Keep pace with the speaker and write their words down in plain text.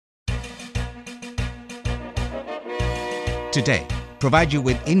Today, provide you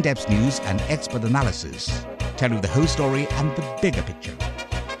with in-depth news and expert analysis, tell you the whole story and the bigger picture.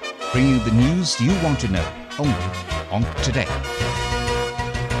 Bring you the news you want to know, only on Today.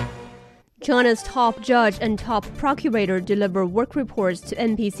 China's top judge and top procurator deliver work reports to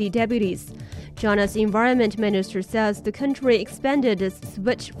NPC deputies. China's environment minister says the country expanded its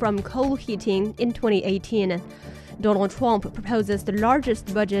switch from coal heating in 2018. Donald Trump proposes the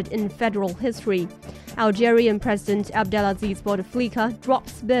largest budget in federal history. Algerian President Abdelaziz Bouteflika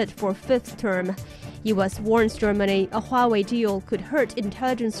drops bid for fifth term. U.S. warns Germany a Huawei deal could hurt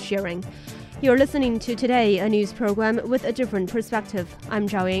intelligence sharing. You're listening to Today, a news program with a different perspective. I'm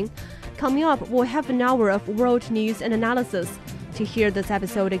Zhao Ying. Coming up, we'll have an hour of world news and analysis. To hear this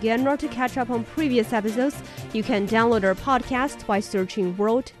episode again or to catch up on previous episodes, you can download our podcast by searching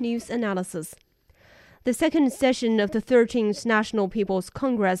World News Analysis. The second session of the 13th National People's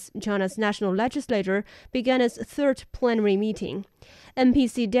Congress, China's national legislature, began its third plenary meeting.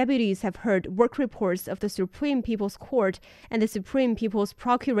 NPC deputies have heard work reports of the Supreme People's Court and the Supreme People's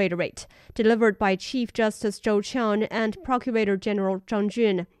Procuratorate, delivered by Chief Justice Zhou Qiang and Procurator General Zhang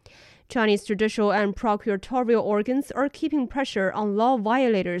Jun. Chinese judicial and procuratorial organs are keeping pressure on law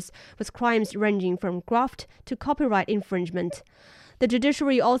violators with crimes ranging from graft to copyright infringement. The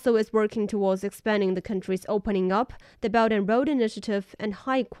judiciary also is working towards expanding the country's opening up, the Belt and Road Initiative, and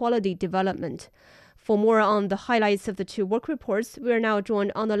high-quality development. For more on the highlights of the two work reports, we are now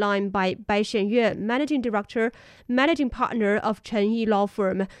joined on the line by Bai Xianyue, Managing Director, Managing Partner of Chen Yi Law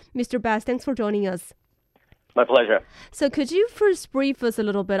Firm. Mr. Bai, thanks for joining us. My pleasure. So could you first brief us a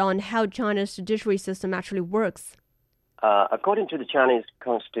little bit on how China's judiciary system actually works? According to the Chinese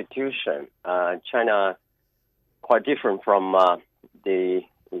constitution, China quite different from the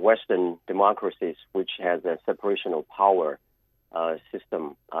Western democracies, which has a separation of power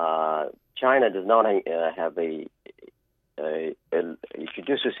system. China does not have a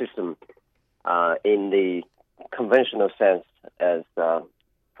judicial system in the conventional sense as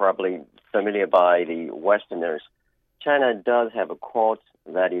probably familiar by the Westerners. China does have a court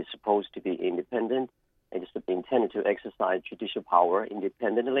that is supposed to be independent. It is intended to exercise judicial power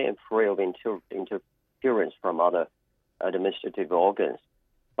independently and free of interference from other administrative organs.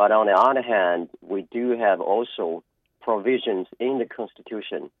 But on the other hand, we do have also provisions in the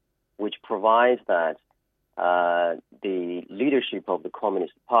Constitution which provides that the leadership of the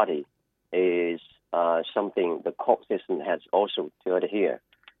Communist Party is something the court system has also to adhere.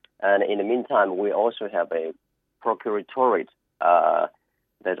 And in the meantime, we also have a procuratorate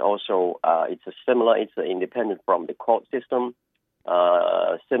that also it's independent from the court system.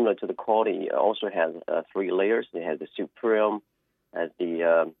 Similar to the court, it also has three layers. It has the supreme, has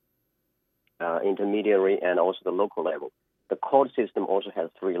the intermediary, and also the local level. The court system also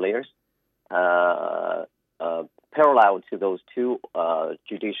has three layers. Parallel to those two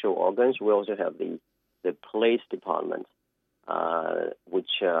judicial organs, we also have the police department,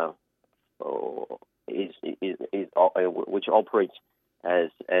 which operates as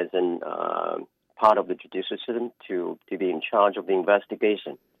an part of the judicial system to be in charge of the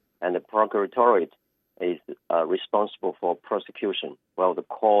investigation, and the procuratorate is responsible for prosecution, while the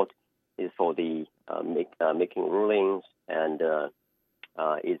court is for the making rulings and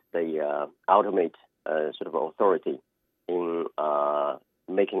is the ultimate sort of authority in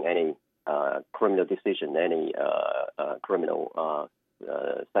making any criminal decision, any criminal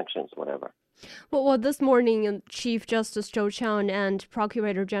sanctions, whatever. Well, this morning, Chief Justice Zhou Qiang and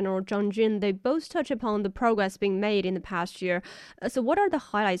Procurator General Zhang Jun, they both touch upon the progress being made in the past year. So what are the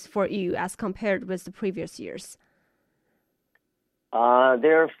highlights for you as compared with the previous years? There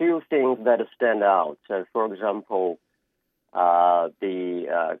are a few things that stand out. For example,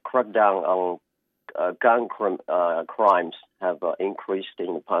 the crackdown on gun crimes have increased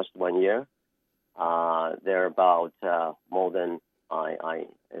in the past 1 year. There are about more than,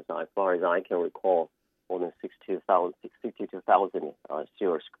 as far as I can recall, more than 62,000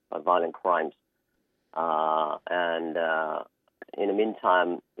 serious violent crimes. And in the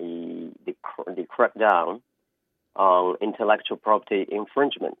meantime, the crackdown on intellectual property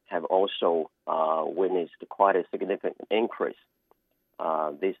infringement have also witnessed quite a significant increase.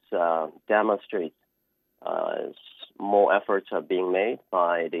 This demonstrates more efforts are being made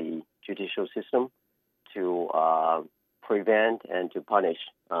by the judicial system to prevent and to punish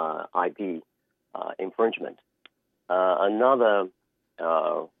IP infringement. Another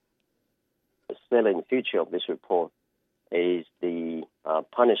salient feature of this report is the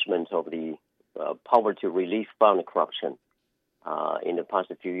punishment of the poverty relief fund corruption. In the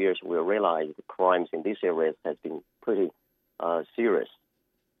past few years, we realized the crimes in these areas has been pretty serious.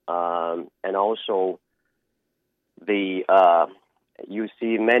 And also you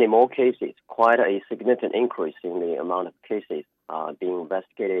see many more cases, quite a significant increase in the amount of cases being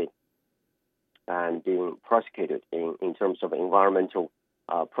investigated and being prosecuted in terms of environmental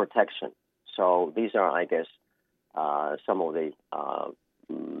protection. So these are, I guess, some of the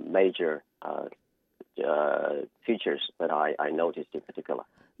major features that I noticed in particular.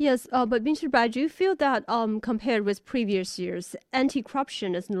 Yes, but Mr. Bai, do you feel that compared with previous years,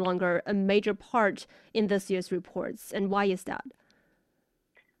 anti-corruption is no longer a major part in this year's reports, and why is that?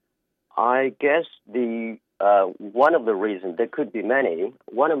 I guess one of the reasons, there could be many,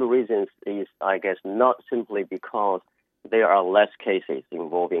 one of the reasons is, I guess, not simply because there are less cases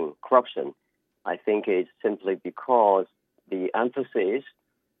involving corruption. I think it's simply because the emphasis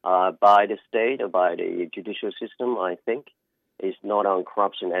by the state or by the judicial system, I think, is not on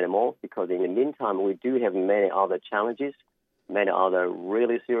corruption anymore, because in the meantime, we do have many other challenges, many other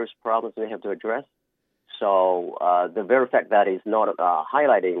really serious problems we have to address. So the very fact that it's not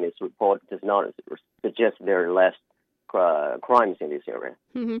highlighted in this report does not suggest there are less crimes in this area.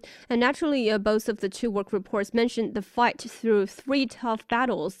 Mm-hmm. And naturally, both of the two work reports mentioned the fight through three tough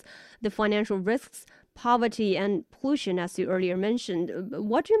battles: the financial risks, poverty, and pollution, as you earlier mentioned.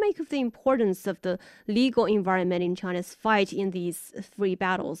 What do you make of the importance of the legal environment in China's fight in these three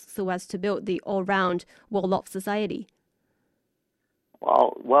battles so as to build the all-round well-off society?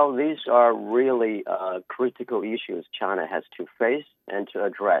 Well, these are really critical issues China has to face and to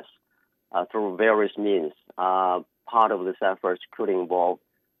address through various means. Part of this effort could involve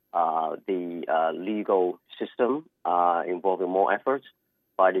the legal system, involving more efforts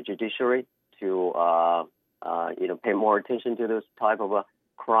by the judiciary to pay more attention to this type of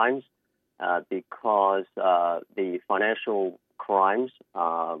crimes, because the financial crimes,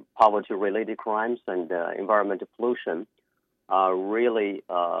 poverty-related crimes, and environmental pollution are really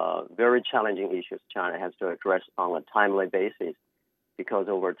very challenging issues China has to address on a timely basis, because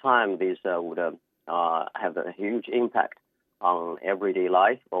over time these would have a huge impact on everyday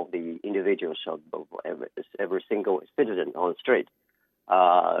life of the individuals, of every single citizen on the street.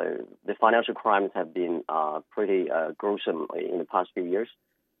 The financial crimes have been pretty gruesome in the past few years.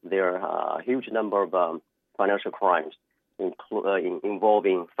 There are a huge number of financial crimes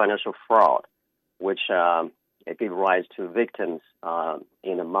involving financial fraud, which give rise to victims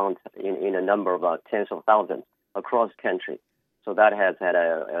in a number of tens of thousands across the country. So that has had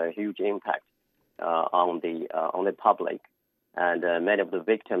a huge impact on the public, and many of the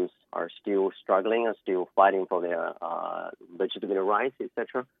victims are still struggling and still fighting for their legitimate rights,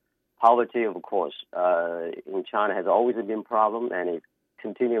 etc. Poverty, of course, in China has always been a problem, and it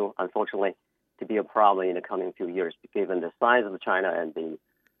continues, unfortunately, to be a problem in the coming few years, given the size of China and the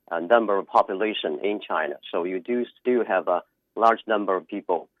number of population in China. So you do still have a large number of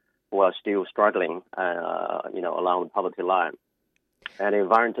people who are still struggling, along the poverty line. And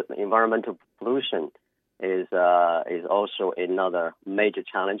environmental pollution is also another major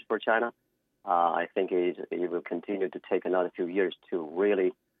challenge for China. I think it will continue to take another few years to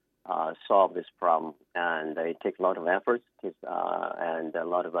really solve this problem, and it takes a lot of effort and a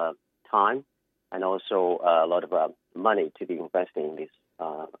lot of time, and also a lot of money to be invested in this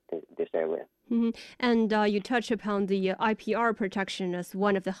area. Mm-hmm. And you touch upon the IPR protection as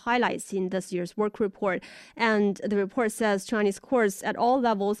one of the highlights in this year's work report. And the report says Chinese courts at all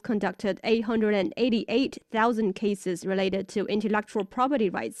levels conducted 888,000 cases related to intellectual property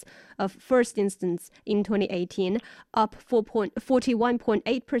rights of first instance in 2018, up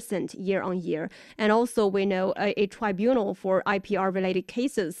 41.8% year on year. And also we know a tribunal for IPR-related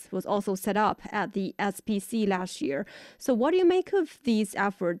cases was also set up at the SPC last year. So what do you make of these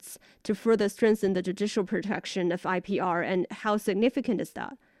efforts to further strengthen the judicial protection of IPR, and how significant is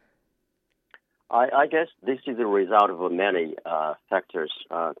that? I guess this is a result of many factors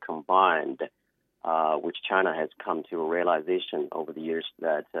combined, which China has come to a realization over the years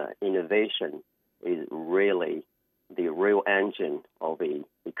that innovation is really the real engine of the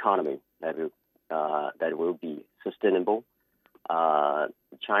economy that will be sustainable.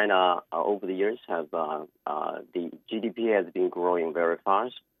 China, over the years, the GDP has been growing very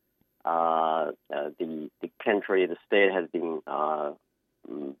fast. The country, the state has been,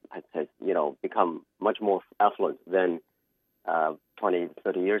 become much more affluent than 20,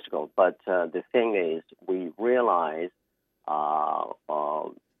 30 years ago. But the thing is, we realize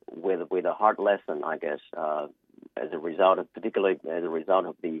with a hard lesson, I guess, particularly as a result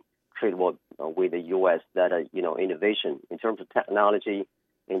of the trade war with the U.S., that innovation in terms of technology,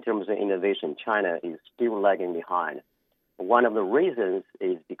 in terms of innovation, China is still lagging behind. One of the reasons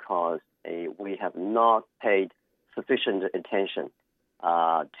is because we have not paid sufficient attention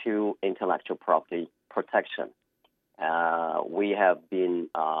to intellectual property protection. we have been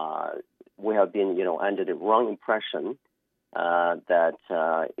under the wrong impression that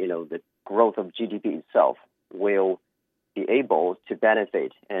the growth of GDP itself will be able to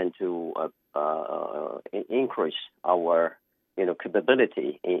benefit and to increase our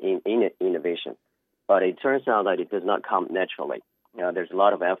capability in innovation. But it turns out that it does not come naturally. There's a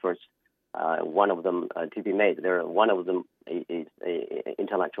lot of efforts. One of them to be made. One of them is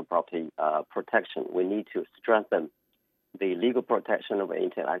intellectual property protection. We need to strengthen the legal protection of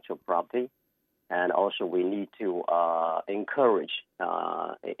intellectual property, and also we need to encourage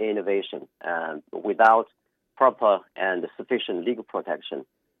innovation. And without proper and sufficient legal protection,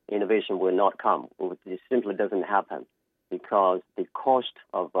 innovation will not come. It simply doesn't happen because the cost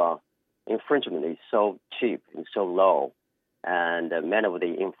of infringement is so cheap and so low, and many of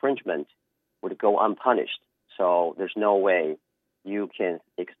the infringement would go unpunished. So there's no way you can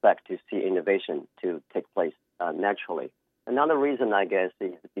expect to see innovation to take place naturally. Another reason, I guess,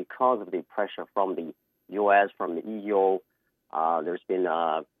 is because of the pressure from the U.S., from the EU. There's been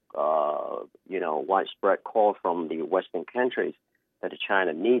widespread call from the Western countries that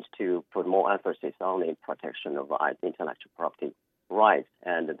China needs to put more emphasis on the protection of intellectual property rights,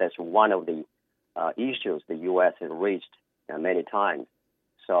 and that's one of the issues the U.S. has raised many times.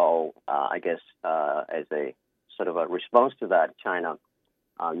 So I guess as a sort of a response to that, China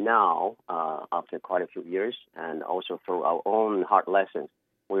now, after quite a few years, and also through our own hard lessons,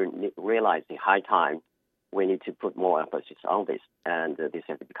 we realize the high time we need to put more emphasis on this, and this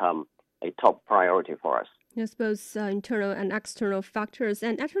has become a top priority for us. Yes, both internal and external factors.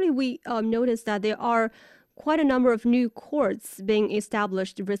 And actually, we noticed that there are quite a number of new courts being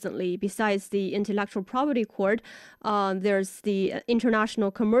established recently. Besides the Intellectual Property Court, there's the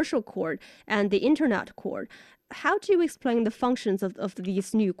International Commercial Court and the Internet Court. How do you explain the functions of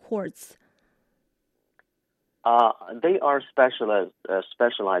these new courts? They are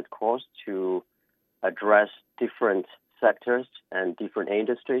specialized courts to address different sectors and different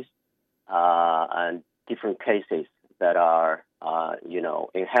industries and different cases that are,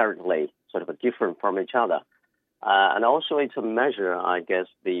 inherently sort of different from each other. And also it's a measure, I guess,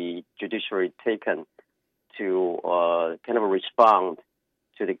 the judiciary taken to kind of respond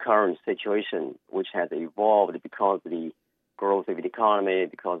to the current situation, which has evolved because of the growth of the economy,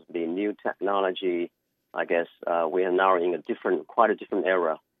 because of the new technology. I guess we are now in quite a different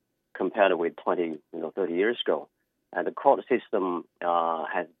era compared with 20, 30 years ago. And the court system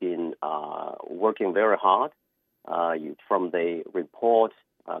has been working very hard from the report,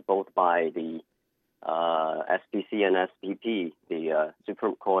 both by the SPC and SPP, the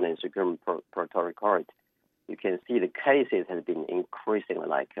Supreme Court and Supreme Procurator Court. You can see the cases have been increasing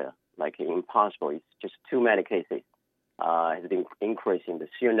like impossible. It's just too many cases. Has been increasing. The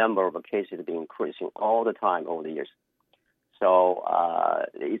sheer number of cases has been increasing all the time over the years. So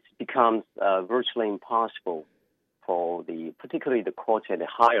it becomes virtually impossible for particularly the courts at a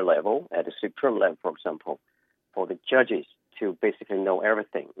higher level, at the supreme level, for example, for the judges to basically know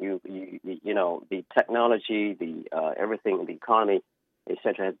everything. The technology, the everything, the economy,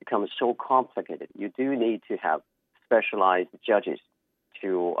 etc., has become so complicated. You do need to have specialized judges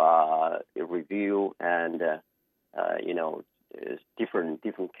to review and different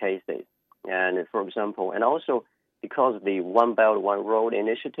cases. And for example, and also because of the One Belt, One Road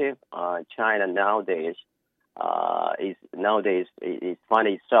initiative, China nowadays is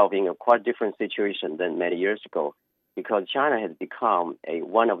finding itself in a quite different situation than many years ago, because China has become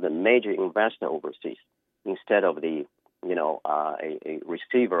one of the major investors overseas instead of a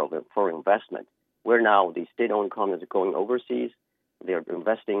receiver of foreign investment. Where now the state-owned companies are going overseas, they're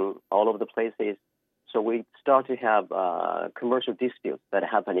investing all over the places. So we start to have commercial disputes that are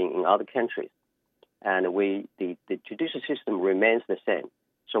happening in other countries, and the judicial system remains the same.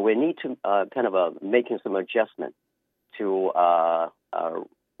 So we need to making some adjustment to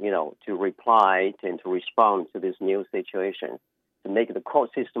reply and to respond to this new situation, to make the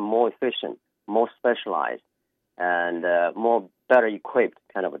court system more efficient, more specialized, and more better equipped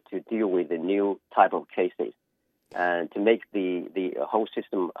to deal with the new type of cases, and to make the whole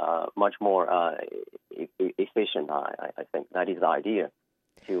system much more efficient. I think that is the idea,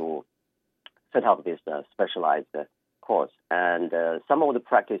 to set up this specialized courts. And some of the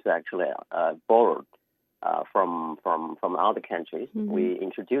practices actually borrowed from other countries. Mm-hmm. We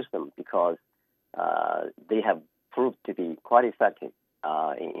introduced them because they have proved to be quite effective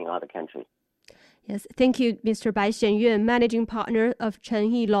in other countries. Yes, thank you, Mr. Bai Xianyuan, Managing Partner of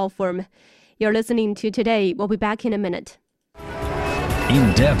Chen Yi Law Firm. You're listening to Today. We'll be back in a minute.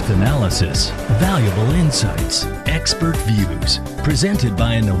 In-depth analysis, valuable insights, expert views, presented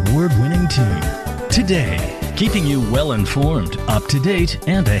by an award-winning team. Today. keeping you well informed, up to date,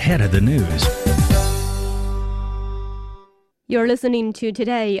 and ahead of the news. You're listening to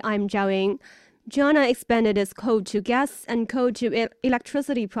Today. I'm Zhao Ying. China expanded its coal-to-gas and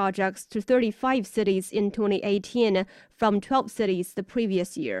coal-to-electricity projects to 35 cities in 2018 from 12 cities the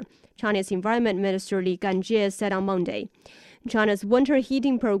previous year, China's Environment Minister Li Ganjie said on Monday. China's winter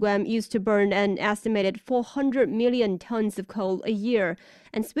heating program used to burn an estimated 400 million tons of coal a year,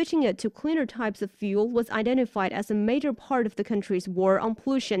 and switching it to cleaner types of fuel was identified as a major part of the country's war on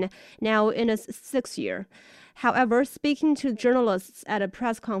pollution, now in its sixth year. However, speaking to journalists at a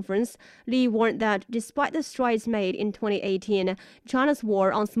press conference, Li warned that despite the strides made in 2018, China's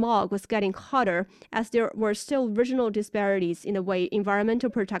war on smog was getting hotter as there were still regional disparities in the way environmental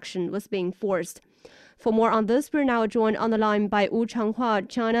protection was being forced. For more on this, we're now joined on the line by Wu Changhua,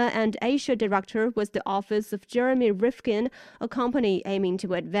 China and Asia Director with the Office of Jeremy Rifkin, a company aiming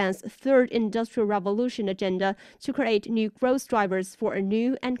to advance Third Industrial Revolution agenda to create new growth drivers for a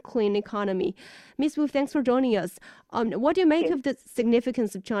new and clean economy. Ms. Wu, thanks for joining us. What do you make of the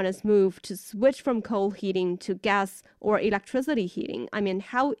significance of China's move to switch from coal heating to gas or electricity heating? I mean,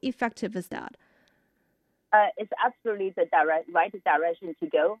 how effective is that? It's absolutely the right direction to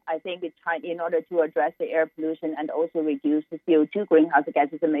go. I think in order to address the air pollution and also reduce the CO2 greenhouse gas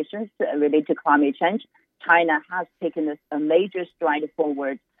emissions related to climate change, China has taken a major stride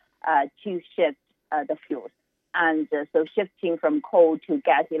forward to shift the fuels. And so shifting from coal to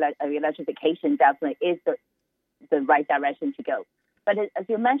gas electrification definitely is the right direction to go. But as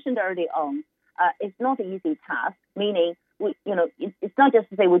you mentioned early on, it's not an easy task, meaning it's not just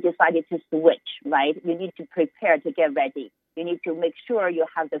to say we decided to switch, right? You need to prepare to get ready. You need to make sure you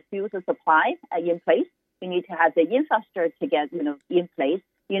have the fuel supply in place. You need to have the infrastructure to get, in place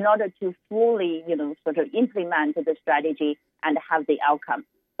in order to fully, sort of implement the strategy and have the outcome.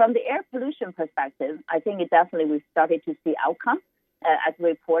 From the air pollution perspective, I think we've started to see outcome as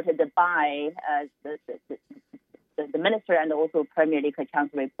reported by the minister and also Premier Li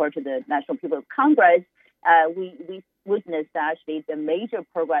Keqiang's report to the National People's Congress. We witnessed actually the major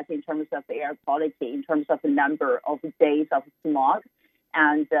progress in terms of air quality, in terms of the number of days of smog.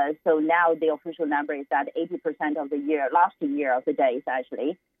 And so now the official number is that 80% of the last year of the days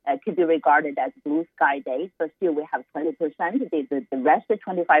actually could be regarded as blue sky days, but still we have 20%. The rest of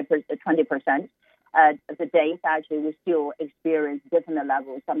 20% of the days actually we still experience different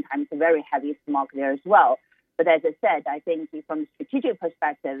levels, sometimes very heavy smog there as well. But as I said, I think from a strategic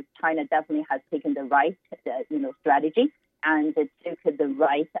perspective, China definitely has taken the right, strategy and took the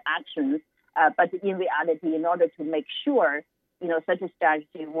right actions. But in reality, in order to make sure, such a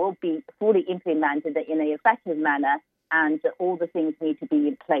strategy will be fully implemented in an effective manner, and all the things need to be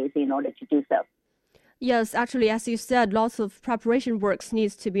in place in order to do so. Yes, actually, as you said, lots of preparation works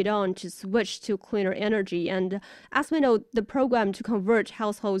needs to be done to switch to cleaner energy. And as we know, the program to convert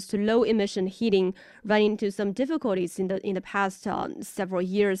households to low-emission heating ran into some difficulties in the past several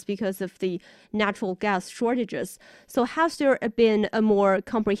years because of the natural gas shortages. So has there been a more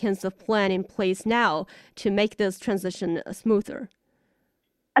comprehensive plan in place now to make this transition smoother?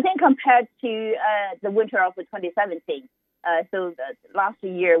 I think compared to the winter of 2017, last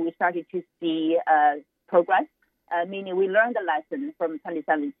year we started to see progress, meaning we learned the lesson from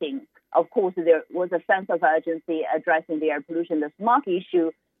 2017. Of course, there was a sense of urgency addressing the air pollution, the smog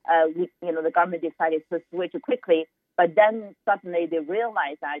issue. The government decided to switch quickly, but then suddenly they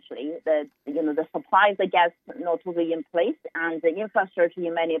realized actually that the supply of the gas not totally in place and the infrastructure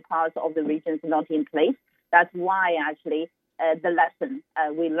in many parts of the region is not in place. That's why actually the lesson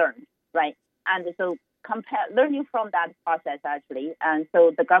we learned, right? And so learning from that process actually, and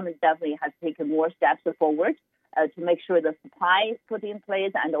so the government definitely has taken more steps forward to make sure the supply is put in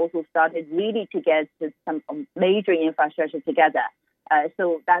place and also started really to get some major infrastructure together.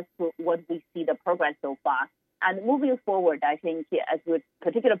 So that's what we see the progress so far. And moving forward, I think as we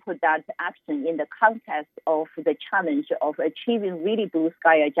particularly put that action in the context of the challenge of achieving really blue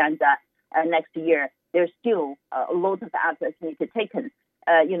sky agenda next year, there's still a lot of efforts need to be taken.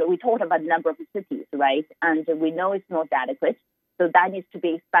 We talked about the number of cities, right? And we know it's not adequate. So that needs to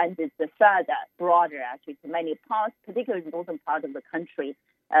be expanded further, broader, actually, to many parts, particularly the northern part of the country.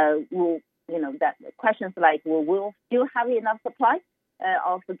 That questions like, we'll still have enough supply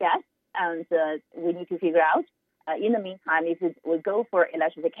of gas? And we need to figure out. In the meantime, if we go for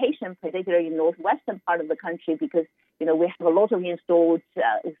electrification, particularly in the northwestern part of the country, because we have a lot of installed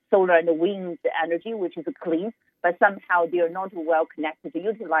solar and wind energy, which is clean, but somehow they are not well connected to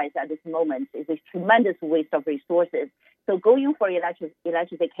utilize at this moment. It's a tremendous waste of resources. So going for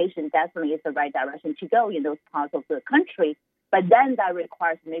electrification definitely is the right direction to go in those parts of the country. But then that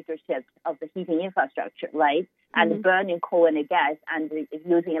requires major shift of the heating infrastructure, right? And burning coal and gas and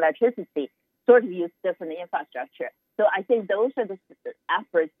using electricity sort of use different infrastructure. So I think those are the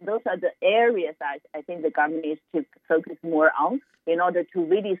efforts, those are the areas that I think the government needs to focus more on in order to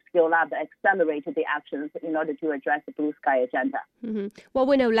really scale up, accelerate the actions in order to address the blue sky agenda. Well,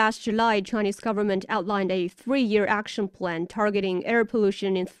 we know last July, Chinese government outlined a 3-year action plan targeting air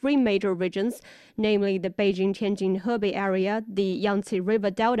pollution in 3 major regions, namely the Beijing-Tianjin-Hebei area, the Yangtze River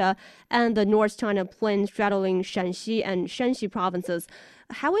Delta, and the North China Plain straddling Shanxi and Shanxi provinces.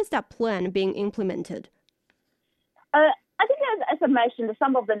 How is that plan being implemented? I think, as I mentioned,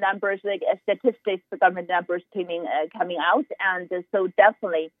 some of the numbers, like statistics, the government numbers coming out, and so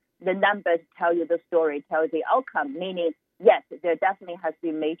definitely the numbers tell you the story, tell you the outcome. Meaning, yes, there definitely has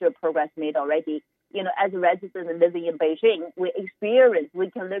been major progress made already. As a resident living in Beijing,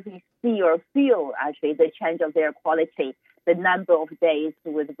 we can literally see or feel actually the change of air quality. The number of days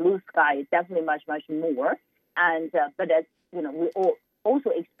with blue sky is definitely much more. And but as we also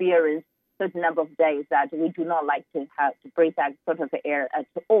experience certain number of days that we do not like to have to breathe that sort of air at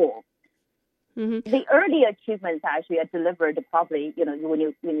all. The early achievements actually are delivered probably, when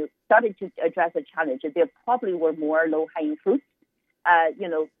you started to address the challenge, there probably were more low-hanging fruits,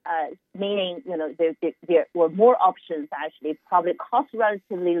 meaning, there were more options actually, probably cost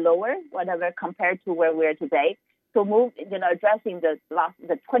relatively lower, whatever, compared to where we are today. So addressing the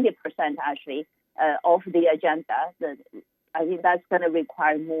 20% actually of the agenda, I think that's going to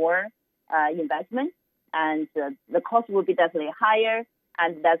require more investment, and the cost will be definitely higher,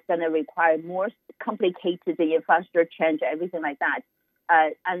 and that's going to require more complicated infrastructure change, everything like that.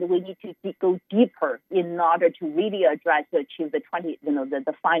 And we need to go deeper in order to really achieve the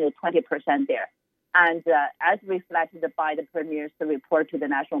the final 20% there. And as reflected by the Premier's report to the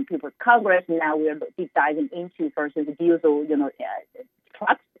National People's Congress, now we're deep diving into versus diesel,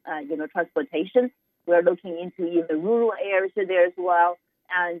 trucks, transportation. We're looking into even rural areas there as well.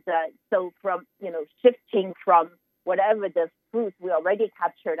 And so from, shifting from whatever the fruits we already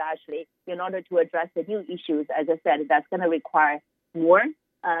captured actually in order to address the new issues, as I said, that's going to require more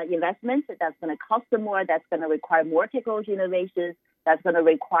investment. That's going to cost more. That's going to require more technology innovations. That's going to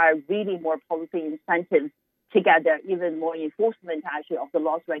require really more policy incentives together, even more enforcement actually of the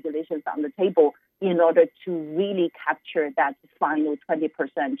laws regulations on the table in order to really capture that final 20%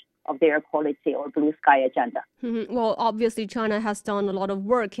 of the air quality or blue sky agenda. Well, obviously, China has done a lot of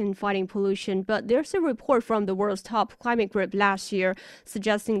work in fighting pollution, but there's a report from the world's top climate group last year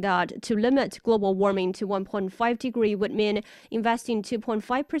suggesting that to limit global warming to 1.5 degree would mean investing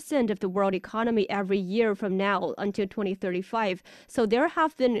 2.5% of the world economy every year from now until 2035. So there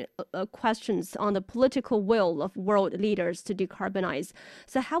have been questions on the political will of world leaders to decarbonize.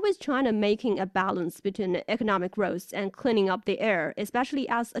 So how is China making a balance between economic growth and cleaning up the air, especially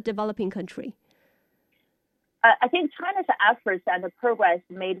as a developing country? I think China's efforts and the progress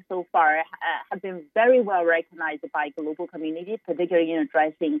made so far have been very well recognized by global community, particularly in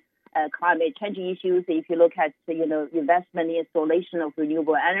addressing climate change issues. If you look at investment in installation of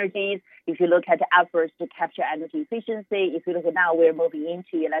renewable energies, if you look at efforts to capture energy efficiency, if you look at now we're moving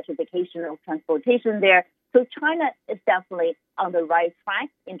into electrification of transportation there. So China is definitely on the right track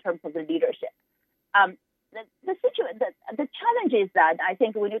in terms of the leadership. The challenge is that I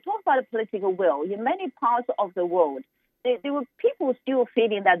think when you talk about the political will, in many parts of the world, there were people still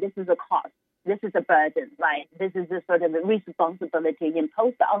feeling that this is a cost, this is a burden, right? This is a sort of a responsibility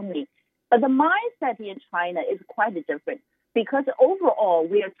imposed on me. But the mindset in China is quite different because overall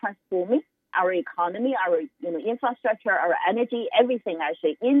we are transforming our economy, our infrastructure, our energy, everything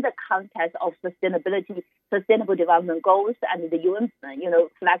actually in the context of sustainability, sustainable development goals, and the UN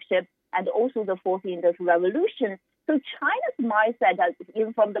flagship, and also the fourth industrial revolution. So China's mindset,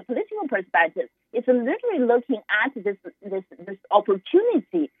 even from the political perspective, is literally looking at this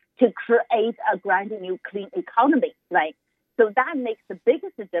opportunity to create a brand new clean economy, right? So that makes the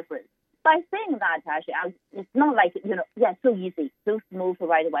biggest difference. By saying that, actually, it's not like so easy, so smooth,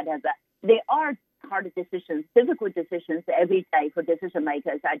 right? Whatever. There are hard decisions, difficult decisions every day for decision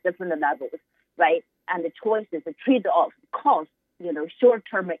makers at different levels, right? And the choices, the trade-offs, costs,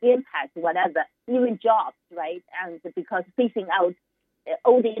 short-term impact, whatever, even jobs, right? And because phasing out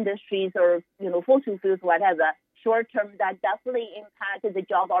all the industries or, fossil fuels, whatever, short-term, that definitely impacted the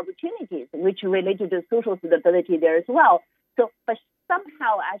job opportunities, which related to social stability there as well. So, but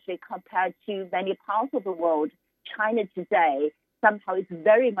somehow, actually, compared to many parts of the world, China today somehow is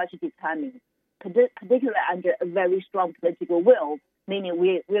very much determined, particularly under a very strong political will, meaning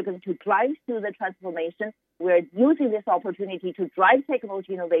we're going to drive through the transformation. We're using this opportunity to drive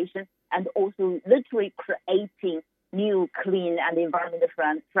technology innovation and also literally creating new, clean, and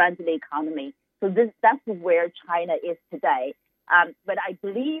environment-friendly economy. So that's where China is today. But I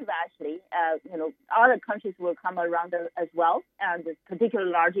believe actually, other countries will come around as well, and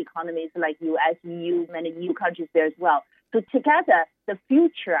particularly large economies like U.S., EU, many new countries there as well. So together, the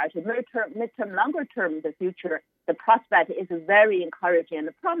future, actually midterm, longer term, the future, the prospect is very encouraging and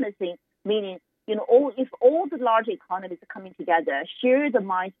promising. Meaning, if all the large economies are coming together, share the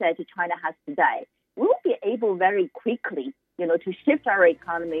mindset China has today, we'll be able very quickly, to shift our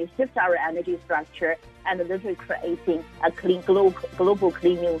economy, shift our energy structure, and literally creating a clean global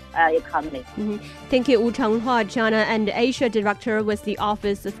clean economy. Mm-hmm. Thank you, Wu Changhua, China and Asia Director with the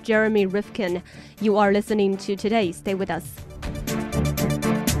Office of Jeremy Rifkin. You are listening to Today. Stay with us.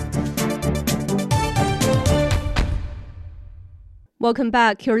 Welcome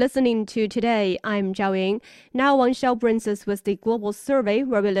back. You're listening to Today. I'm Zhao Ying. Now Wang Xiao brings us with the Global Survey,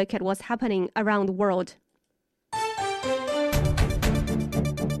 where we look at what's happening around the world.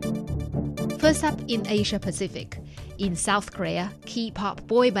 First up in Asia Pacific. In South Korea, K-pop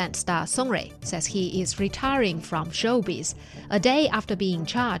boy band star Seungri says he is retiring from showbiz a day after being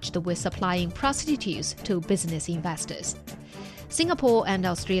charged with supplying prostitutes to business investors. Singapore and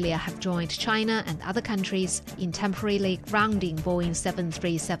Australia have joined China and other countries in temporarily grounding Boeing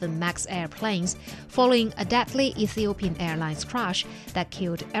 737 MAX airplanes following a deadly Ethiopian Airlines crash that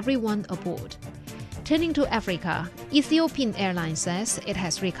killed everyone aboard. Turning to Africa, Ethiopian Airlines says it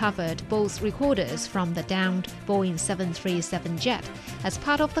has recovered both recorders from the downed Boeing 737 jet as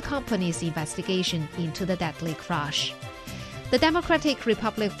part of the company's investigation into the deadly crash. The Democratic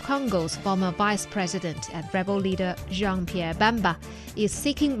Republic of Congo's former vice president and rebel leader Jean-Pierre Bemba is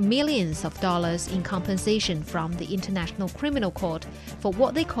seeking millions of dollars in compensation from the International Criminal Court for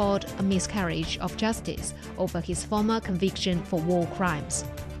what they called a miscarriage of justice over his former conviction for war crimes.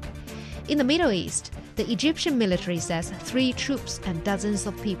 In the Middle East, the Egyptian military says 3 troops and dozens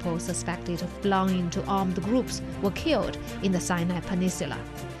of people suspected of belonging to armed groups were killed in the Sinai Peninsula.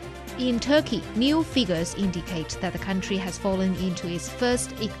 In Turkey, new figures indicate that the country has fallen into its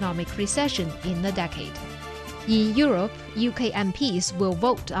first economic recession in a decade. In Europe, UK MPs will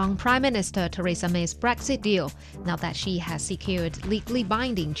vote on Prime Minister Theresa May's Brexit deal now that she has secured legally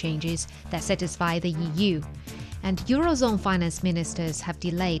binding changes that satisfy the EU. And Eurozone finance ministers have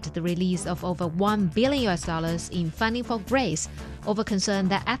delayed the release of over $1 billion in funding for Greece over concern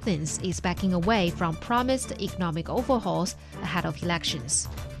that Athens is backing away from promised economic overhauls ahead of elections.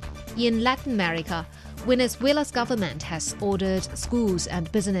 In Latin America, Venezuela's government has ordered schools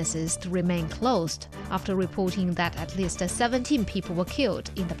and businesses to remain closed after reporting that at least 17 people were killed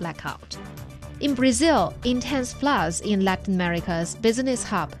in the blackout. In Brazil, intense floods in Latin America's business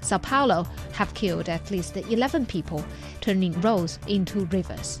hub, Sao Paulo, have killed at least 11 people, turning roads into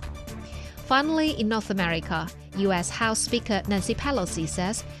rivers. Finally, in North America, U.S. House Speaker Nancy Pelosi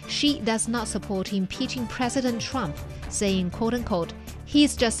says she does not support impeaching President Trump, saying, quote-unquote,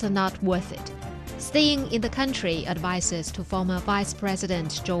 he's just not worth it. Staying in the country, advisors to former Vice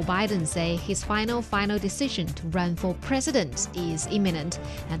President Joe Biden say his final decision to run for president is imminent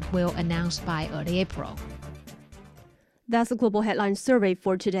and will announce by early April. That's the Global Headline Survey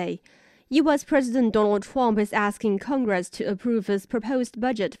for today. U.S. President Donald Trump is asking Congress to approve his proposed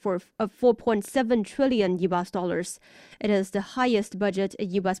budget of $4.7 trillion. It is the highest budget a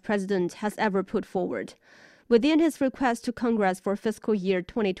U.S. president has ever put forward. Within his request to Congress for fiscal year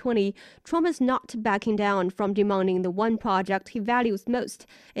 2020, Trump is not backing down from demanding the one project he values most.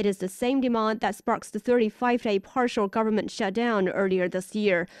 It is the same demand that sparks the 35-day partial government shutdown earlier this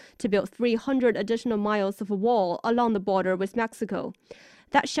year to build 300 additional miles of a wall along the border with Mexico.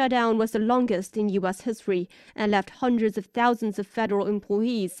 That shutdown was the longest in U.S. history and left hundreds of thousands of federal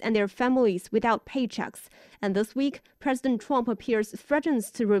employees and their families without paychecks. And this week, President Trump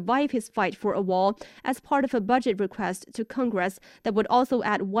threatens to revive his fight for a wall as part of a budget request to Congress that would also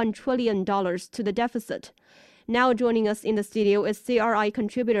add $1 trillion to the deficit. Now joining us in the studio is CRI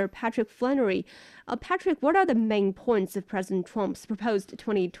contributor Patrick Flannery. Patrick, what are the main points of President Trump's proposed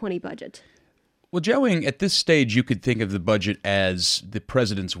 2020 budget? Well, Joey, at this stage, you could think of the budget as the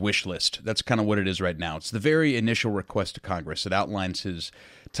president's wish list. That's kind of what it is right now. It's the very initial request to Congress. It outlines his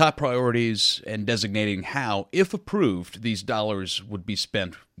top priorities and designating how, if approved, these dollars would be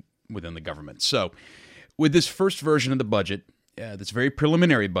spent within the government. So with this first version of the budget, this very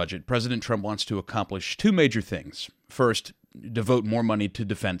preliminary budget, President Trump wants to accomplish 2 major things. First, devote more money to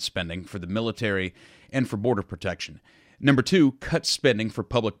defense spending for the military and for border protection. Number 2, cut spending for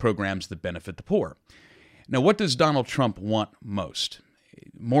public programs that benefit the poor. Now, what does Donald Trump want most?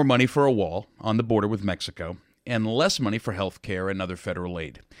 More money for a wall on the border with Mexico and less money for health care and other federal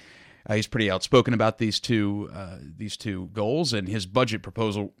aid. He's pretty outspoken about these two goals, and his budget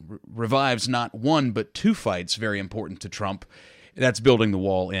proposal revives not one but two fights very important to Trump. That's building the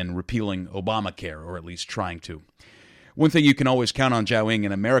wall and repealing Obamacare, or at least trying to. One thing you can always count on, Zhao-Ing,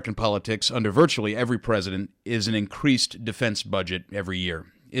 in American politics under virtually every president is an increased defense budget every year.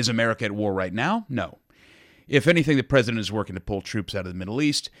 Is America at war right now? No. If anything, the president is working to pull troops out of the Middle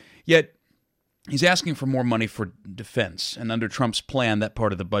East, yet he's asking for more money for defense, and under Trump's plan, that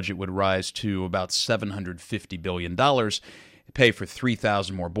part of the budget would rise to about $750 billion, pay for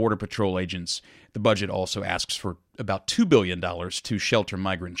 3,000 more Border Patrol agents. The budget also asks for about $2 billion to shelter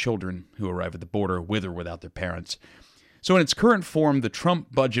migrant children who arrive at the border with or without their parents. So in its current form, the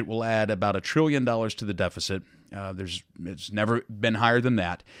Trump budget will add about $1 trillion to the deficit. It's never been higher than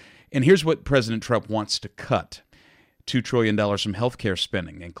that. And here's what President Trump wants to cut. $2 trillion from healthcare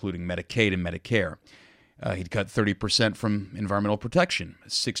spending, including Medicaid and Medicare. He'd cut 30% from environmental protection,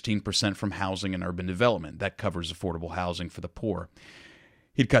 16% from housing and urban development. That covers affordable housing for the poor.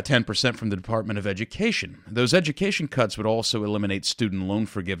 He'd cut 10% from the Department of Education. Those education cuts would also eliminate student loan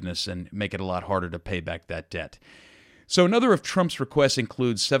forgiveness and make it a lot harder to pay back that debt. So another of Trump's requests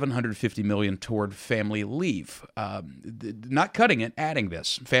includes $750 million toward family leave. Not cutting it, adding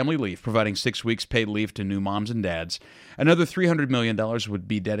this. Family leave, providing 6 weeks paid leave to new moms and dads. Another $300 million would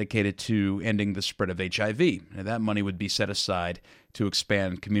be dedicated to ending the spread of HIV. Now, that money would be set aside to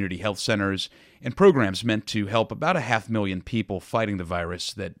expand community health centers and programs meant to help about 500,000 people fighting the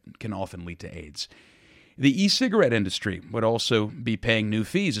virus that can often lead to AIDS. The e-cigarette industry would also be paying new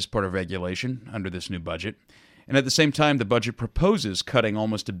fees as part of regulation under this new budget. And at the same time, the budget proposes cutting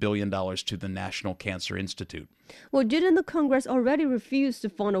almost $1 billion to the National Cancer Institute. Well, didn't the Congress already refuse to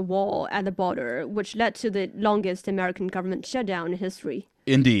fund a wall at the border, which led to the longest American government shutdown in history?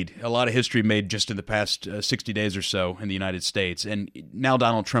 Indeed. A lot of history made just in the past 60 days or so in the United States. And now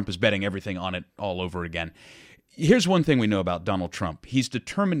Donald Trump is betting everything on it all over again. Here's one thing we know about Donald Trump. He's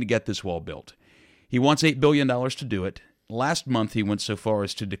determined to get this wall built. He wants $8 billion to do it. Last month, he went so far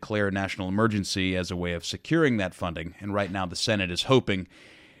as to declare a national emergency as a way of securing that funding, and right now the Senate is hoping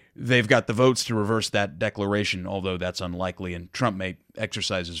they've got the votes to reverse that declaration, although that's unlikely, and Trump may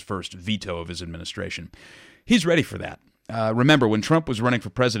exercise his first veto of his administration. He's ready for that. Remember, when Trump was running for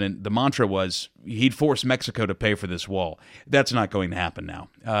president, the mantra was he'd force Mexico to pay for this wall. That's not going to happen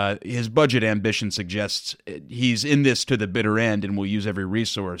now. His budget ambition suggests he's in this to the bitter end and will use every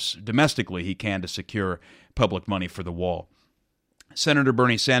resource domestically he can to secure public money for the wall. Senator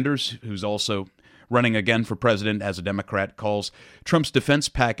Bernie Sanders, who's also running again for president as a Democrat, calls Trump's defense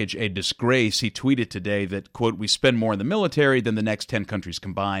package a disgrace. He tweeted today that, quote, "We spend more in the military than the next 10 countries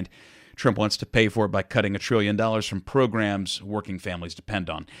combined." Trump wants to pay for it by cutting $1 trillion from programs working families depend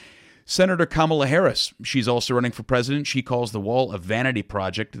on. Senator Kamala Harris, she's also running for president. She calls the wall a vanity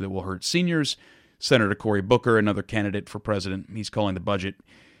project that will hurt seniors. Senator Cory Booker, another candidate for president, he's calling the budget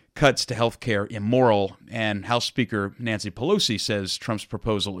cuts to health care immoral. And House Speaker Nancy Pelosi says Trump's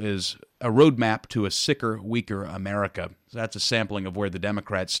proposal is a roadmap to a sicker, weaker America. So that's a sampling of where the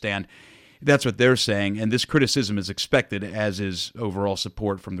Democrats stand. That's what they're saying, and this criticism is expected, as is overall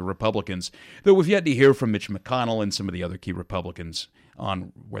support from the Republicans, though we've yet to hear from Mitch McConnell and some of the other key Republicans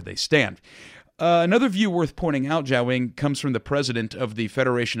on where they stand. Another view worth pointing out, Zhao-Ing, comes from the president of the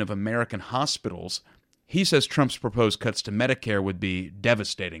Federation of American Hospitals. He says Trump's proposed cuts to Medicare would be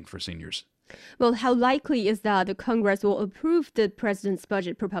devastating for seniors. Well, how likely is that the Congress will approve the president's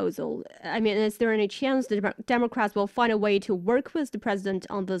budget proposal? I mean, is there any chance the Democrats will find a way to work with the president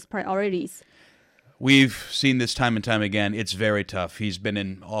on those priorities? We've seen this time and time again. It's very tough. He's been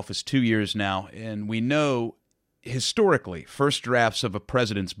in office 2 years now, and we know historically first drafts of a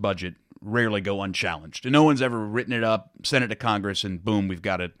president's budget rarely go unchallenged. And no one's ever written it up, sent it to Congress, and boom, we've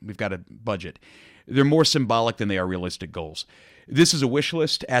got a budget. They're more symbolic than they are realistic goals. This is a wish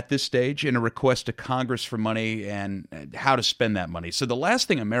list at this stage and a request to Congress for money and how to spend that money. So the last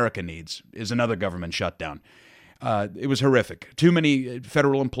thing America needs is another government shutdown. It was horrific. Too many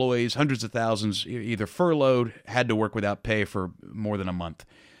federal employees, hundreds of thousands, either furloughed, had to work without pay for more than a month.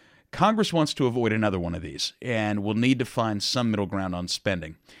 Congress wants to avoid another one of these and will need to find some middle ground on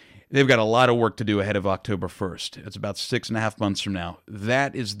spending. They've got a lot of work to do ahead of October 1st. It's about 6.5 months from now.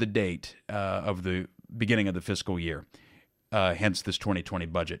 That is the date of the beginning of the fiscal year, hence this 2020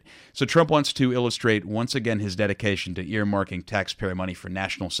 budget. So Trump wants to illustrate once again his dedication to earmarking taxpayer money for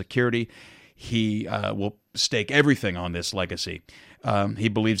national security. He will stake everything on this legacy. He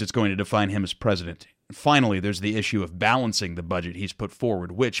believes it's going to define him as president. Finally, there's the issue of balancing the budget he's put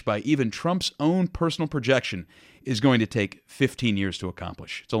forward, which, by even Trump's own personal projection, is going to take 15 years to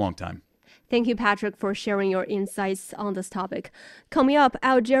accomplish. It's a long time. Thank you, Patrick, for sharing your insights on this topic. Coming up,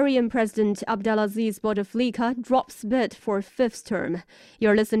 Algerian President Abdelaziz Bouteflika drops bid for fifth term.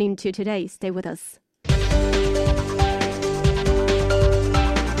 You're listening to Today. Stay with us.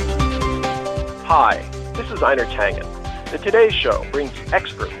 Hi, this is Einar Tangen. The Today Show brings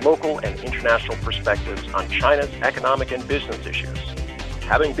expert local and international perspectives on China's economic and business issues.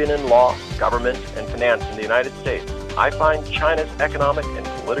 Having been in law, government, and finance in the United States, I find China's economic and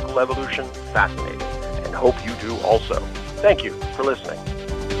political evolution fascinating, and hope you do also. Thank you for listening.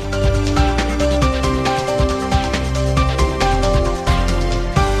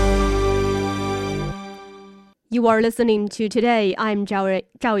 You are listening to Today. I'm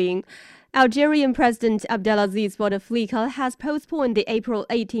Zhao Ying. Algerian President Abdelaziz Bouteflika has postponed the April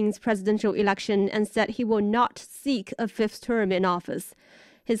 18th presidential election and said he will not seek a fifth term in office.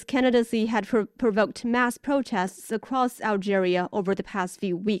 His candidacy had provoked mass protests across Algeria over the past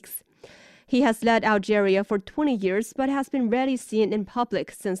few weeks. He has led Algeria for 20 years but has been rarely seen in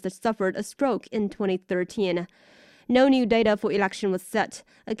public since he suffered a stroke in 2013. No new data for election was set.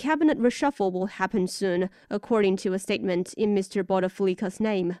 A cabinet reshuffle will happen soon, according to a statement in Mr. Bouteflika's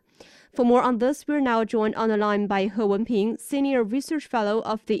name. For more on this, we're now joined on the line by He Wenping, Senior Research Fellow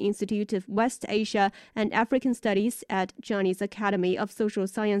of the Institute of West Asia and African Studies at Chinese Academy of Social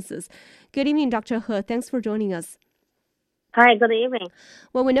Sciences. Good evening, Dr. He. Thanks for joining us. Hi, good evening.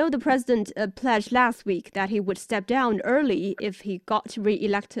 Well, we know the president pledged last week that he would step down early if he got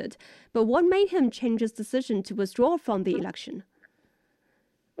re-elected. But what made him change his decision to withdraw from the election?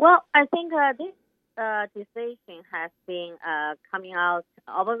 Well, I think this decision has been coming out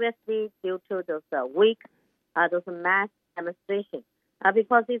obviously due to those those mass demonstrations,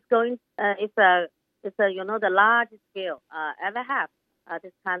 because it's the largest scale ever have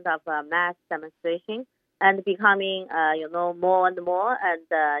this kind of mass demonstration. And becoming, more and more,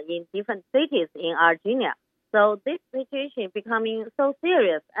 and in different cities in Algeria. So this situation becoming so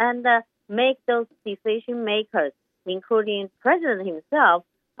serious, and make those decision makers, including president himself,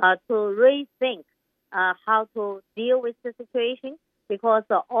 to rethink how to deal with the situation. Because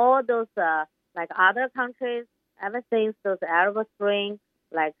all those, like other countries, ever since those Arab Spring,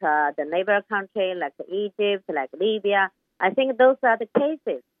 like the neighbor country, like Egypt, like Libya, I think those are the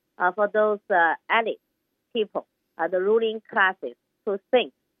cases for those elites. People, the ruling classes, to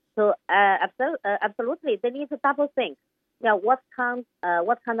think. So absolutely, they need to double think. What kind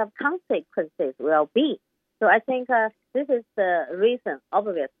of consequences will be? So I think this is the reason,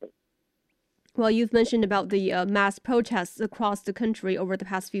 obviously. Well, you've mentioned about the mass protests across the country over the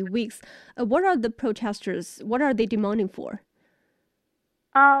past few weeks. What are the protesters? What are they demanding for?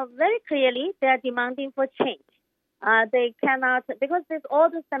 Very clearly, they are demanding for change. They cannot, because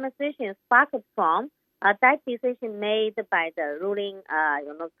all those demonstrations sparked from that decision made by the ruling,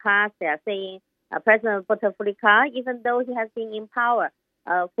 class. They are saying President Bouteflika, even though he has been in power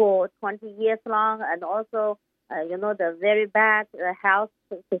for 20 years long, and also, the very bad health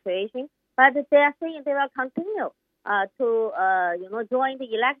situation, but they are saying they will continue to, join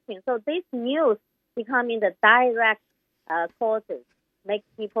the election. So this news becoming the direct causes makes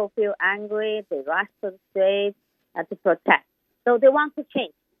people feel angry. They rush to the streets to protest. So they want to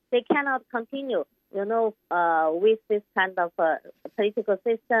change. They cannot continue with this kind of political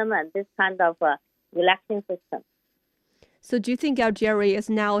system and this kind of election system. So do you think Algeria is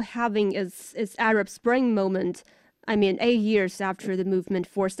now having its Arab Spring moment, 8 years after the movement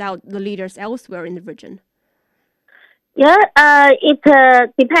forced out the leaders elsewhere in the region? Yeah, it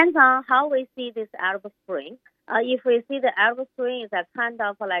depends on how we see this Arab Spring. If we see the Arab Spring is a kind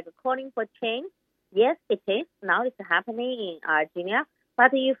of like calling for change, yes, it is. Now it's happening in Algeria.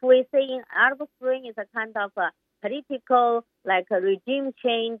 But if we say in Arab Spring is a kind of a political, like a regime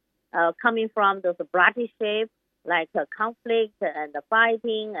change coming from those bloody shapes, like a conflict and the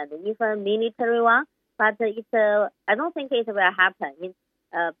fighting and even military one. But I don't think it will happen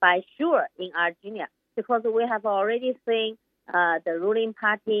by sure in Algeria, because we have already seen the ruling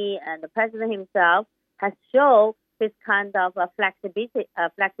party and the president himself has shown this kind of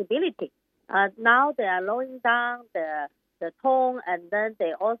flexibility. Now they are lowering down the tone, and then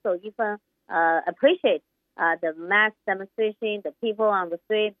they also even appreciate the mass demonstration, the people on the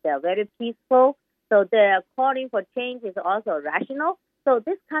street. They are very peaceful. So their calling for change is also rational. So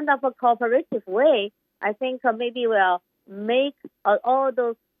this kind of a cooperative way, I think maybe will make all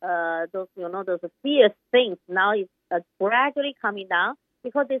those fierce things now is gradually coming down,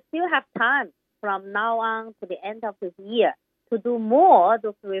 because they still have time from now on to the end of this year to do more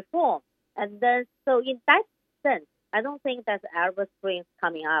those reforms. And then, so in that sense, I don't think that Arab Spring is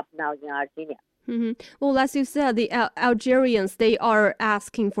coming up now in Algeria. Mm-hmm. Well, as you said, the Algerians, they are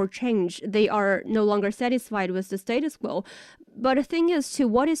asking for change. They are no longer satisfied with the status quo. But the thing is, to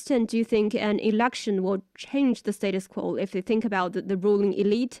what extent do you think an election will change the status quo if you think about the ruling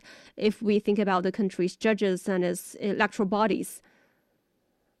elite, if we think about the country's judges and its electoral bodies?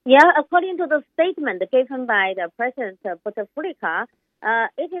 Yeah, according to the statement given by the President Bouteflika,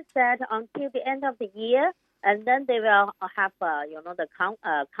 it is that until the end of the year, and then they will have, the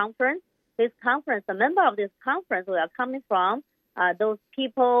conference. This conference, the member of this conference will coming from those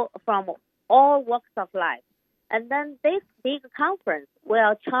people from all walks of life. And then this big conference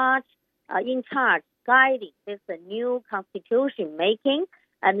will in charge guiding this new constitution making,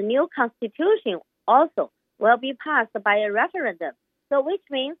 and the new constitution also will be passed by a referendum. So which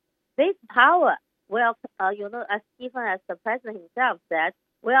means this power will, even as the president himself said,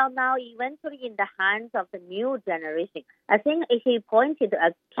 will now eventually in the hands of the new generation. I think he pointed to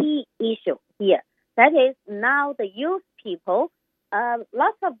a key issue here. That is now the youth people,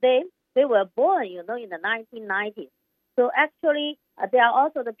 lots of them, they were born, in the 1990s. So actually, they are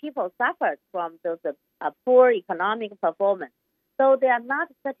also the people suffered from those poor economic performance. So they are not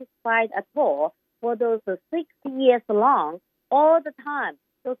satisfied at all for those 6 years long, all the time.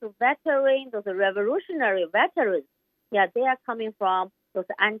 Those veterans, those revolutionary veterans, they are coming from those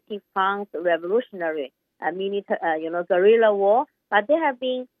anti-France revolutionary, guerrilla war. But they have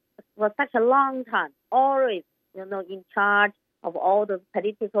been for such a long time always, in charge of all the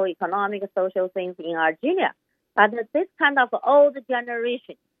political, economic, social things in Algeria. But this kind of old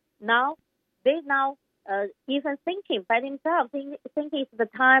generation, they even thinking by themselves, think it's the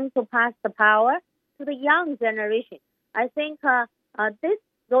time to pass the power to the young generation. I think this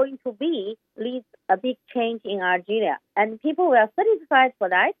going to lead a big change in Algeria, and people were satisfied for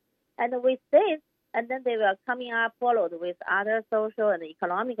that. And with this, and then they will coming up followed with other social and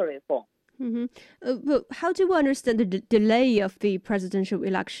economic reform. Mm-hmm. But how do we understand the delay of the presidential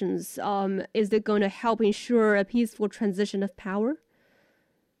elections? Is it going to help ensure a peaceful transition of power?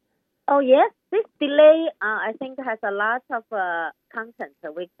 Oh yes, this delay I think has a lot of content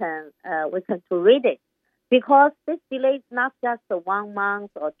we can to read it, because this delay is not just a 1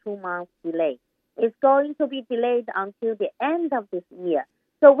 month or 2 months delay. It's going to be delayed until the end of this year.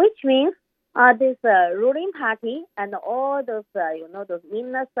 So which means this ruling party and all those those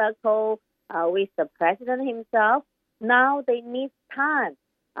inner circle with the president himself, now they need time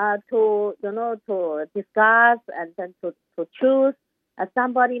to discuss and then to choose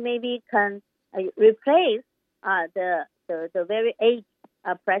somebody maybe can replace the very aged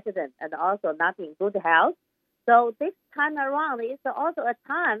president and also not in good health. So this time around is also a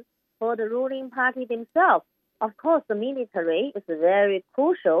time for the ruling party themselves. Of course, the military is very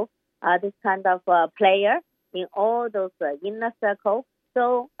crucial, this kind of player in all those inner circle.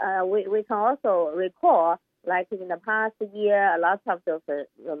 So we can also recall, like in the past year, a lot of those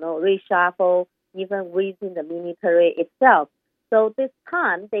reshuffle even within the military itself. So this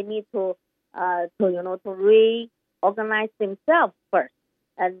time they need to reorganize themselves first,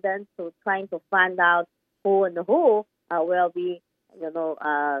 and then to trying to find out who will be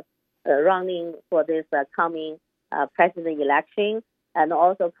running for this coming president election, and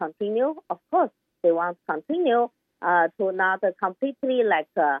also continue. Of course, they want to continue to not completely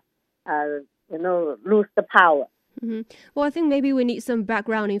lose the power. Mm-hmm. Well, I think maybe we need some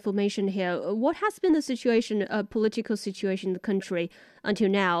background information here. What has been the political situation in the country until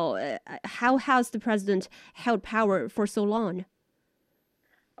now? How has the president held power for so long?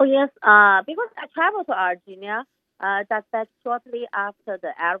 Oh, yes, because I traveled to Argentina, that's shortly after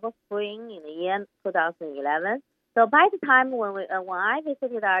the Arab Spring in the year 2011. So by the time when I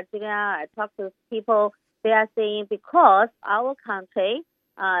visited Argentina, I talked to people, they are saying because our country,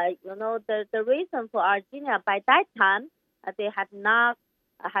 the reason for Argentina by that time, they had not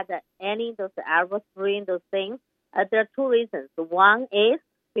had any those Arab Spring, those things. There are two reasons. One is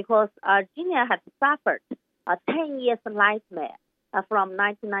because Argentina had suffered a 10 years nightmare from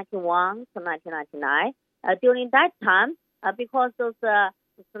 1991 to 1999. During that time, because those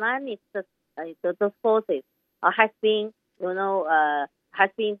Islamists, those forces has been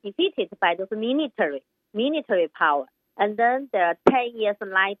defeated by those military power. And then there are 10 years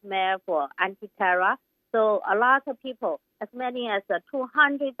nightmare for anti-terror. So a lot of people, as many as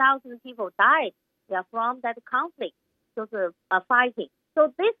 200,000 people died from that conflict, those fighting.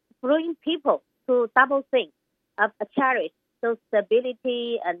 So this brings people to double think, cherish those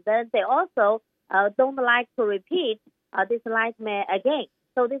stability, and then they also don't like to repeat this nightmare again.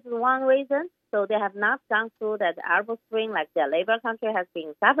 So this is one reason. So they have not gone through that Arab Spring like their neighbor country has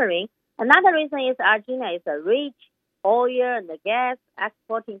been suffering. Another reason is Argentina is a rich oil and gas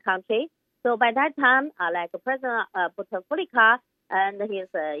exporting country. So by that time, like President Bouteflika and his,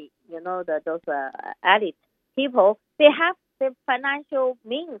 those elite people, they have the financial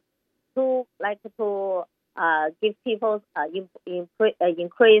means to give people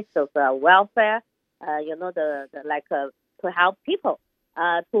increase those welfare, to help people,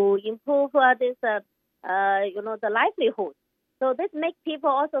 to improve the livelihood. So this makes people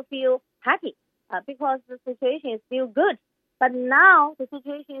also feel happy because the situation is still good. But now the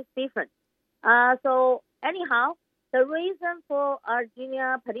situation is different. So anyhow, the reason for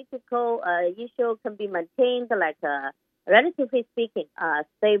Algeria political issue can be maintained relatively speaking,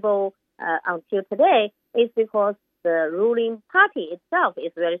 stable until today is because the ruling party itself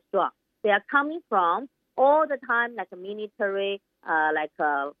is very strong. They are coming from all the time like a military,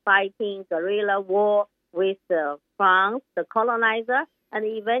 fighting guerrilla war with France, the colonizer, and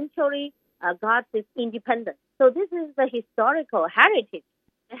eventually got this independence. So this is the historical heritage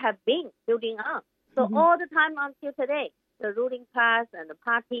they have been building on. So all the time until today, the ruling class and the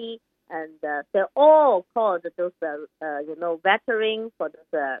party, and they're all called those, veterans for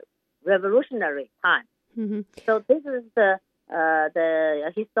this revolutionary time. So this is the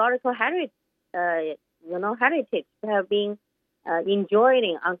historical heritage, heritage they have been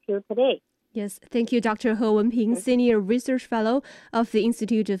enjoying until today. Yes, thank you, Dr. He Wenping, Senior Research Fellow of the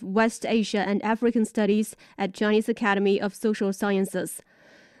Institute of West Asia and African Studies at Chinese Academy of Social Sciences.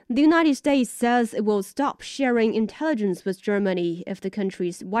 The United States says it will stop sharing intelligence with Germany if the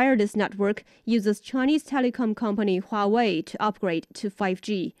country's wireless network uses Chinese telecom company Huawei to upgrade to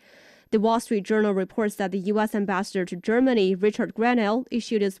 5G. The Wall Street Journal reports that the U.S. ambassador to Germany, Richard Grenell,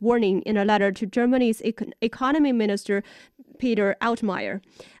 issued this warning in a letter to Germany's economy minister, Peter Altmaier.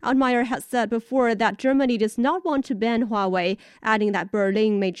 Altmaier has said before that Germany does not want to ban Huawei, adding that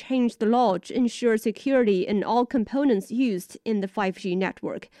Berlin may change the law to ensure security in all components used in the 5G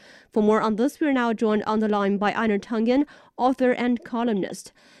network. For more on this, we're now joined on the line by Einar Tangen, author and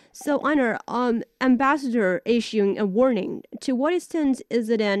columnist. So, Einar, ambassador issuing a warning. To what extent is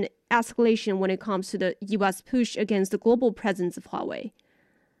it an escalation when it comes to the U.S. push against the global presence of Huawei?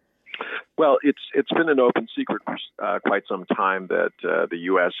 Well, it's been an open secret for quite some time that the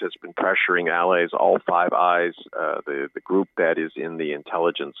U.S. has been pressuring allies, all Five Eyes, the group that is in the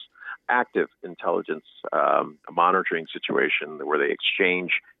active intelligence monitoring situation where they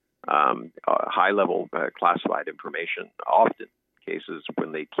exchange high-level classified information, often cases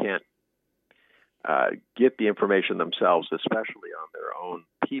when they can't get the information themselves, especially on their own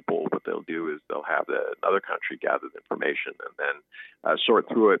people. What they'll do is they'll have another country gather the information and then sort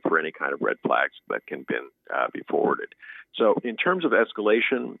through it for any kind of red flags that can be forwarded. So in terms of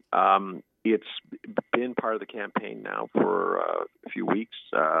escalation, it's been part of the campaign now for a few weeks.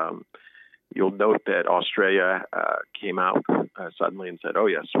 You'll note that Australia came out suddenly and said, "Oh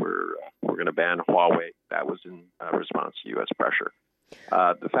yes, we're going to ban Huawei." That was in response to U.S. pressure.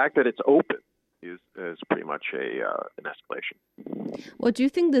 The fact that it's open is pretty much an escalation. Well, do you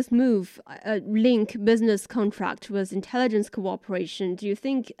think this move, link business contract with intelligence cooperation, do you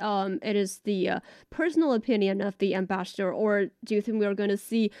think it is the personal opinion of the ambassador, or do you think we are going to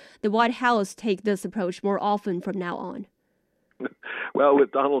see the White House take this approach more often from now on? Well,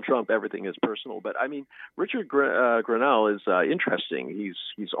 with Donald Trump, everything is personal. But I mean, Richard Grenell is interesting.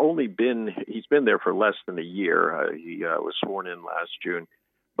 He's been there for less than a year. He was sworn in last June.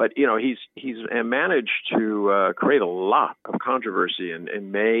 But, he's managed to create a lot of controversy.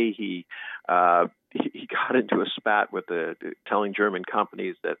 In May, he got into a spat with telling German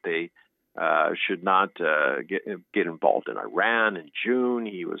companies that they should not get involved in Iran. In June,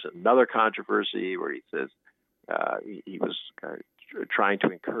 he was another controversy where he says he was trying to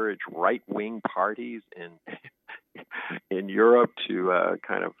encourage right-wing parties in Europe to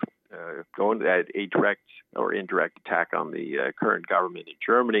kind of go into a direct or indirect attack on the current government in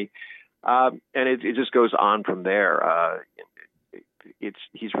Germany. And it just goes on from there.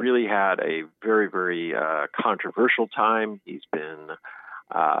 He's really had a very, very controversial time. He's been,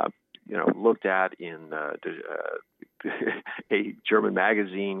 looked at in a German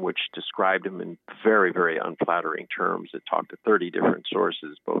magazine which described him in very, very unflattering terms. It talked to 30 different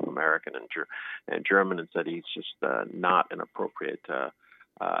sources, both American and German, and said he's just not an appropriate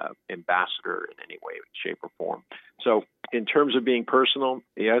ambassador in any way, shape, or form. So in terms of being personal,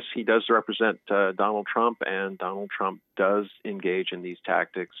 yes, he does represent Donald Trump, and Donald Trump does engage in these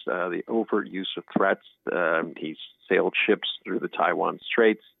tactics, the overt use of threats. He's sailed ships through the Taiwan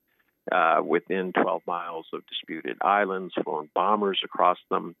Straits. within 12 miles of disputed islands, flown bombers across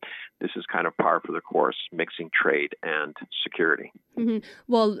them. This is kind of par for the course, mixing trade and security. Mm-hmm.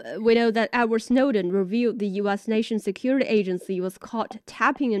 Well, we know that Edward Snowden revealed the U.S. National Security Agency was caught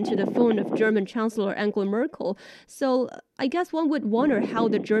tapping into the phone of German Chancellor Angela Merkel. So I guess one would wonder how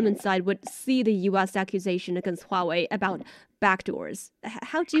the German side would see the U.S. accusation against Huawei about backdoors.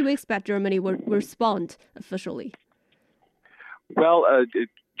 How do you expect Germany will respond officially? Well,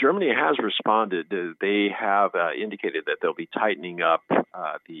 Germany has responded. They have indicated that they'll be tightening up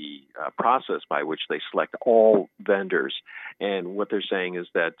the process by which they select all vendors. And what they're saying is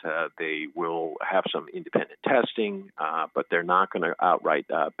that they will have some independent testing, but they're not going to outright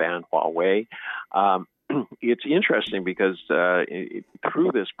ban Huawei. It's interesting because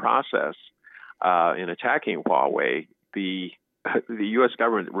through this process, in attacking Huawei, the U.S.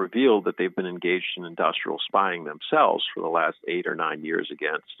 government revealed that they've been engaged in industrial spying themselves for the last 8 or 9 years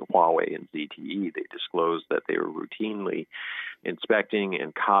against Huawei and ZTE. They disclosed that they were routinely inspecting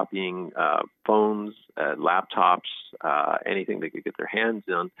and copying phones, laptops, anything they could get their hands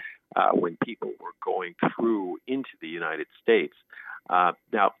on when people were going through into the United States.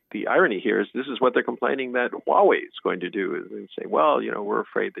 Now, the irony here is this is what they're complaining that Huawei is going to do. Is they say, well, we're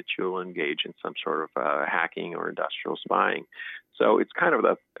afraid that you'll engage in some sort of hacking or industrial spying. So it's kind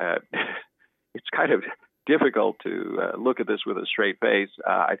of it's kind of difficult to look at this with a straight face.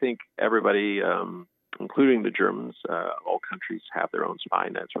 I think everybody, including the Germans, all countries have their own spy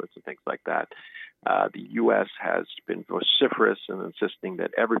networks and things like that. The U.S. has been vociferous in insisting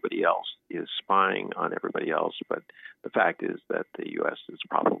that everybody else is spying on everybody else, but the fact is that the U.S. is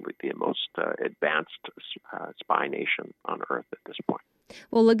probably the most advanced spy nation on earth at this point.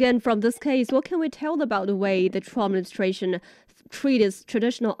 Well, again, from this case, what can we tell about the way the Trump administration treat its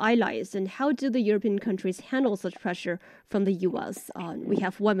traditional allies, and how do the European countries handle such pressure from the U.S.? We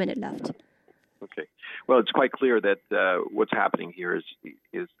have 1 minute left. Okay. Well, it's quite clear that what's happening here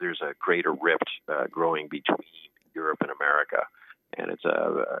is there's a greater rift growing between Europe and America, and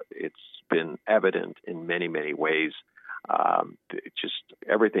it's been evident in many, many ways. Just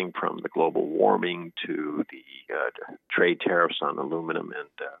everything from the global warming to the trade tariffs on aluminum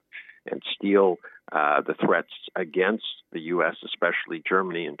and steel, the threats against the U.S., especially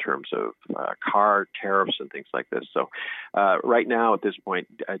Germany, in terms of car tariffs and things like this. So right now, at this point,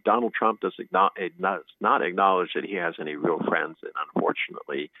 Donald Trump does not acknowledge that he has any real friends, and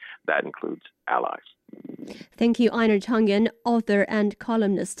unfortunately, that includes allies. Thank you, Einar Tangen, author and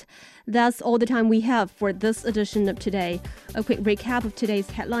columnist. That's all the time we have for this edition of Today. A quick recap of today's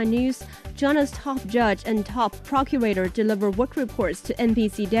headline news. China's top judge and top procurator deliver work reports to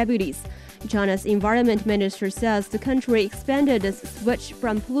NPC deputies. China's environment minister says the country expanded its switch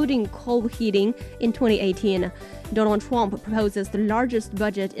from polluting coal heating in 2018. Donald Trump proposes the largest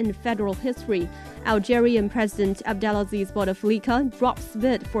budget in federal history. Algerian President Abdelaziz Bouteflika drops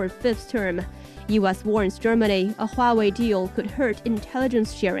bid for 5th term. U.S. warns Germany a Huawei deal could hurt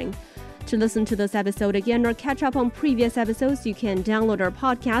intelligence sharing. To listen to this episode again or catch up on previous episodes, you can download our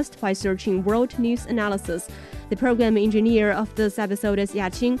podcast by searching World News Analysis. The program engineer of this episode is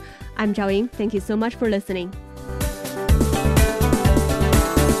Yaqing. I'm Zhao Ying. Thank you so much for listening.